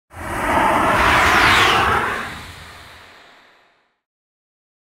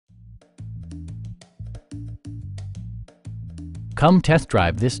Come test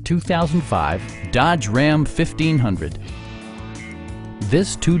drive this 2005 Dodge Ram 1500.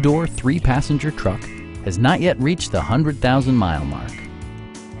 This two-door, three-passenger truck has not yet reached the 100,000-mile mark.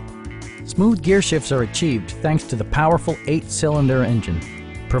 Smooth gear shifts are achieved thanks to the powerful 8-cylinder engine,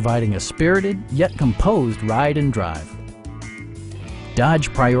 providing a spirited yet composed ride and drive.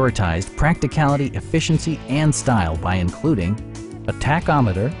 Dodge prioritized practicality, efficiency, and style by including a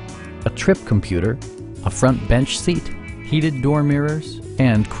tachometer, a trip computer, a front bench seat, heated door mirrors,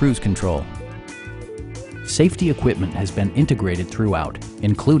 and cruise control. Safety equipment has been integrated throughout,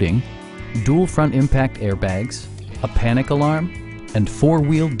 including dual front impact airbags, a panic alarm, and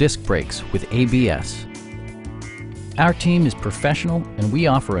four-wheel disc brakes with ABS. Our team is professional and we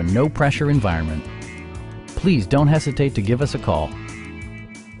offer a no-pressure environment. Please don't hesitate to give us a call.